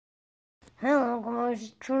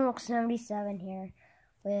guys, Tronok77 here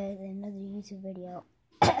with another YouTube video.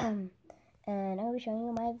 And I'll be showing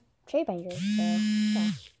you my trade binders. So,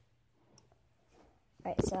 yeah.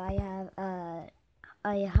 Alright, so I have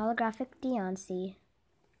a holographic Deontay,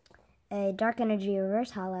 a Dark Energy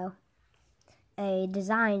Reverse Holo, a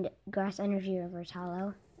designed Grass Energy Reverse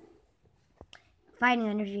Holo, Fighting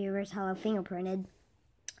Energy Reverse Holo fingerprinted,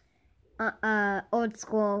 Old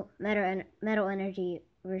School Metal Energy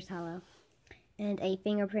Reverse Holo, and a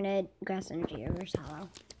fingerprinted Grass Energy Reverse Holo.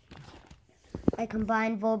 I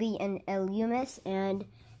combined Volby and Illumis and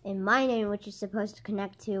a Mining, which is supposed to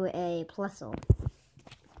connect to a Plusle.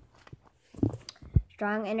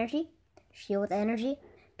 Strong Energy, Shield Energy,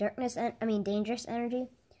 Dangerous Energy,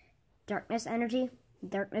 Darkness Energy,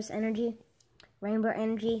 Darkness Energy, Rainbow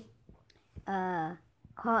Energy,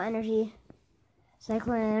 Call Energy,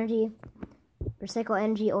 Cyclone Energy, Recycle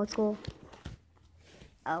Energy Old School,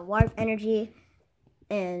 Warp Energy,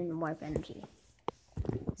 and Warp Energy.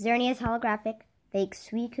 Xerneas Holographic, Fake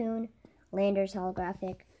Suicune, Landers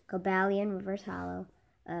Holographic, Cobalion Reverse Holo,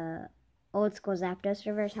 Old School Zapdos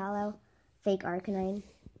Reverse Holo, Fake Arcanine,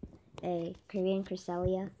 a Korean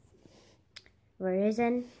Cresselia,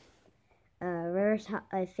 Verizon,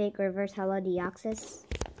 a Fake Reverse Holo Deoxys,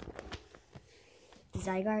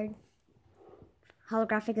 Zygarde,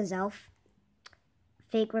 Holographic Azelf,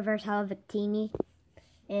 Fake Reverse Holo Victini,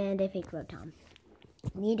 and a Fake Rotom.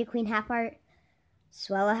 Nidoqueen Half Art,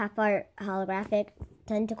 Swellow Half Art Holographic,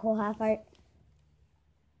 Tentacle Half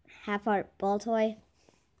Art Baltoy,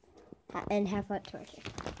 and Half Art Torchic.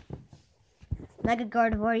 Mega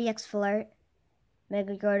Gardevoir EX Full Art,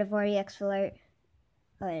 Mega Gardevoir EX Full Art.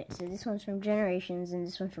 Alright, so this one's from Generations and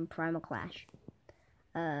this one's from Primal Clash.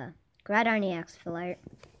 Groudon EX Full Art,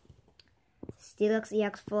 Steelix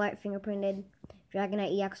EX Full Art fingerprinted,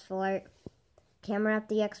 Dragonite EX Full Art,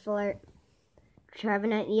 Camerupt EX Full Art,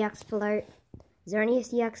 Trevenant EX Full Art,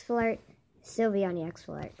 Xerneas EX Full Art, Sylveon EX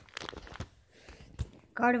Full Art.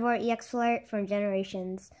 Gardevoir EX Full Art from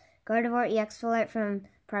Generations, Gardevoir EX Full Art from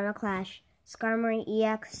Primal Clash, Skarmory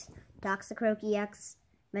EX, Toxicroak EX,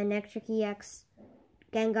 Manectric EX,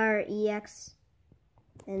 Gengar EX,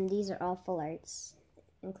 and these are all full arts,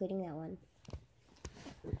 including that one.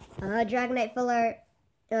 Dragonite Full Art,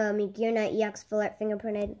 Gearknight EX Full Art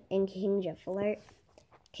fingerprinted, and Kingja Full Art,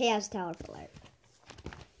 Chaos Tower Full Art.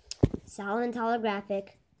 Salamence Holographic,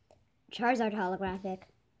 Charizard Holographic,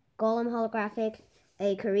 Golem Holographic,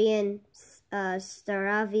 a Korean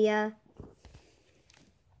Staravia,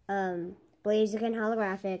 Blaziken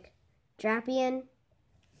Holographic, Drapion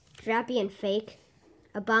Fake,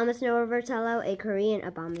 Abomasnow Reverse Holo, a Korean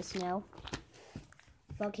Abomasnow,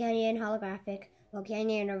 Volcanion Holographic,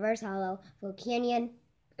 Volcanion Reverse Holo, Volcanion,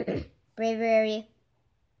 Braviary,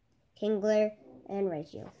 Kingler, and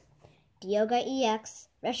Raichu. Dialga EX,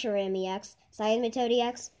 Reshiram EX, Seismitoad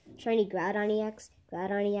EX, Shiny Groudon EX,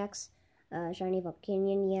 Shiny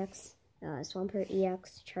Volcanion EX, Swampert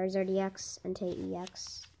EX, Charizard EX, Entei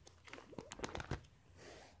EX.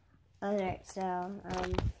 Alright, so,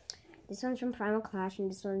 this one's from Primal Clash,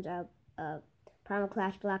 and this one's Primal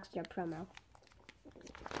Clash Blackstar promo.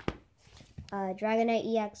 Dragonite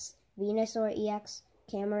EX, Venusaur EX,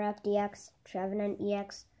 Camerupt EX, Trevenant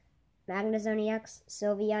EX, Magnezone EX,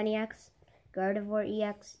 Sylveon EX, Gardevoir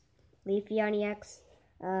EX, Leafeon EX,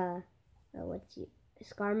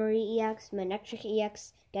 Skarmory EX, Manectric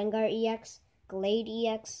EX, Gengar EX, Glade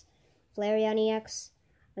EX, Flareon EX,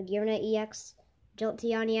 Gearknight EX,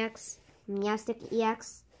 Jolteon EX, Meowstic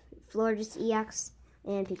EX, Florges EX,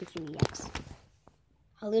 and Pikachu EX.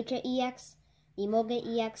 Halucha EX, Emolga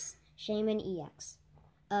EX, Shaman EX.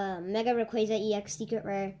 Mega Rayquaza EX Secret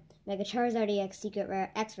Rare, Mega Charizard EX Secret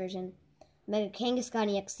Rare X version, Mega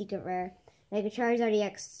Kangaskhan EX Secret Rare, Mega Charizard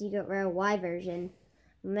EX Secret Rare Y version,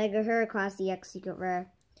 Mega Heracross EX Secret Rare,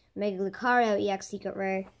 Mega Lucario EX Secret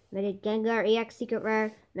Rare, Mega Gengar EX Secret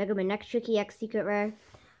Rare, Mega Manectric EX Secret Rare,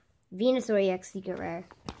 Venusaur EX Secret Rare,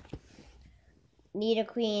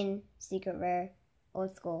 Nidoqueen Secret Rare,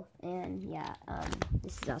 Old School, and yeah,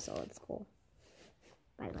 this is also Old School,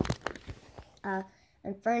 by the way.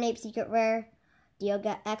 Infernape Secret Rare,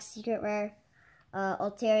 Dialga X Secret Rare,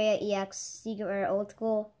 Altaria EX Secret Rare Old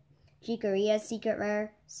School, Chikorita Secret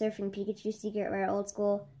Rare, Surfing Pikachu Secret Rare Old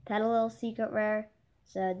School, Petalil Secret Rare.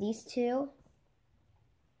 So these two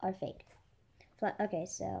are fake. Okay,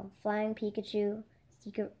 so Flying Pikachu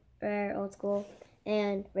Secret Rare Old School,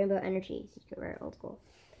 and Rainbow Energy Secret Rare Old School.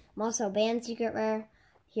 Mosso Band Secret Rare,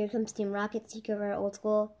 Here Comes Team Rocket Secret Rare Old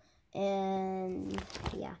School, and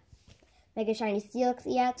yeah. Mega Shiny Steelix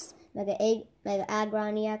EX, Mega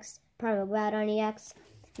Aggron EX, Primal Groudon EX,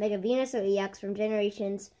 Mega Venusaur EX from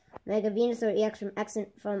Generations, Mega Venusaur EX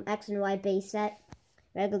from X and Y base set,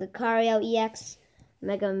 Mega Lucario EX,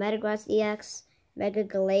 Mega Metagross EX, Mega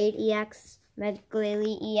Gallade EX, Mega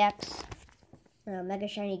Glalie EX, Mega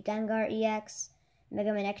Shiny Gengar EX,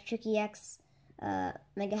 Mega Manectric EX,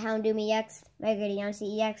 Mega Houndoom EX, Mega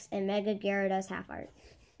Deontay EX, and Mega Gyarados Half Art.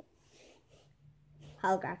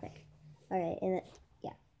 Holographic. Alright, and then,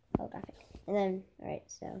 yeah, holographic. And then, alright,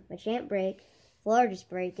 so Machamp Break, Florges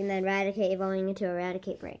Break, and then Raticate evolving into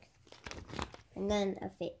Eradicate Break. And then a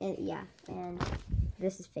fake, yeah, and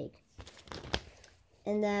this is fake.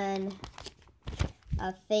 And then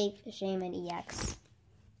a fake Shaman EX.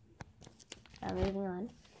 Moving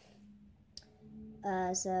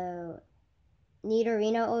on. So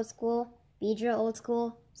Nidorino Old School, Beedrill Old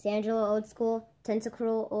School, Sandra Old School,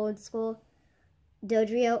 Tentacruel Old School,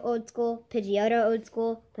 Dodrio Old School, Pidgeotto Old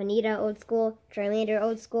School, Ponyta Old School, Charmander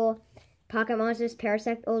Old School, Pocket Monsters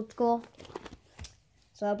Parasect Old School,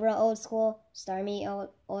 Slowbro Old School, Starmie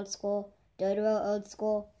Old School, Doduo Old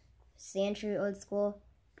School, Sandshrew Old School,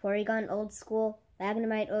 Porygon Old School,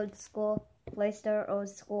 Magnemite Old School, Blaster Old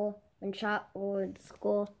School, Machop Old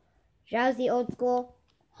School, Drowsy Old School,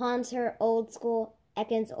 Haunter Old School,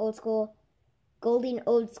 Ekans Old School, Goldeen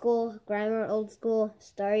Old School, Grimer Old School,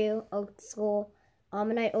 Staryu Old School,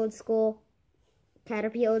 Ammonite Old School,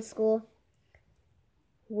 Caterpie Old School,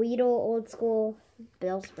 Weedle Old School,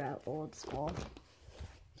 Bellsprout Old School,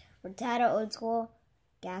 Rattata Old School,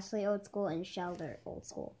 Ghastly Old School, and Shelter Old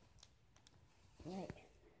School. Right.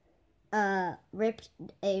 A ripped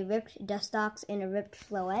Dustox and a ripped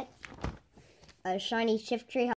Floette, a shiny Shiftry